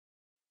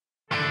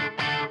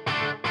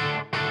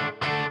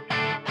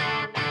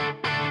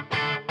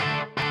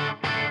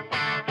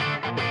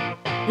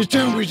You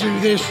tell me do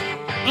this,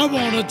 I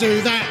wanna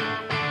do that.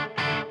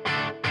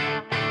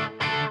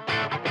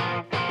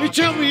 You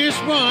tell me it's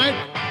white,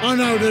 I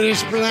know that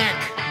it's black.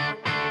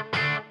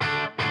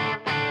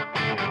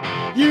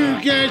 You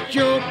get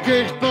your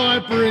kicks by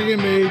bringing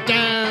me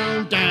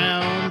down,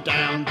 down,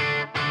 down.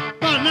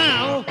 But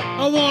now,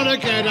 I wanna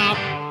get up,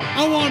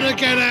 I wanna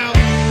get out.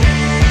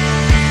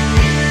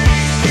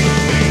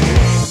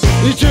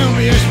 You tell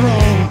me it's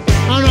wrong,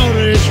 I know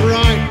that it's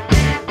right.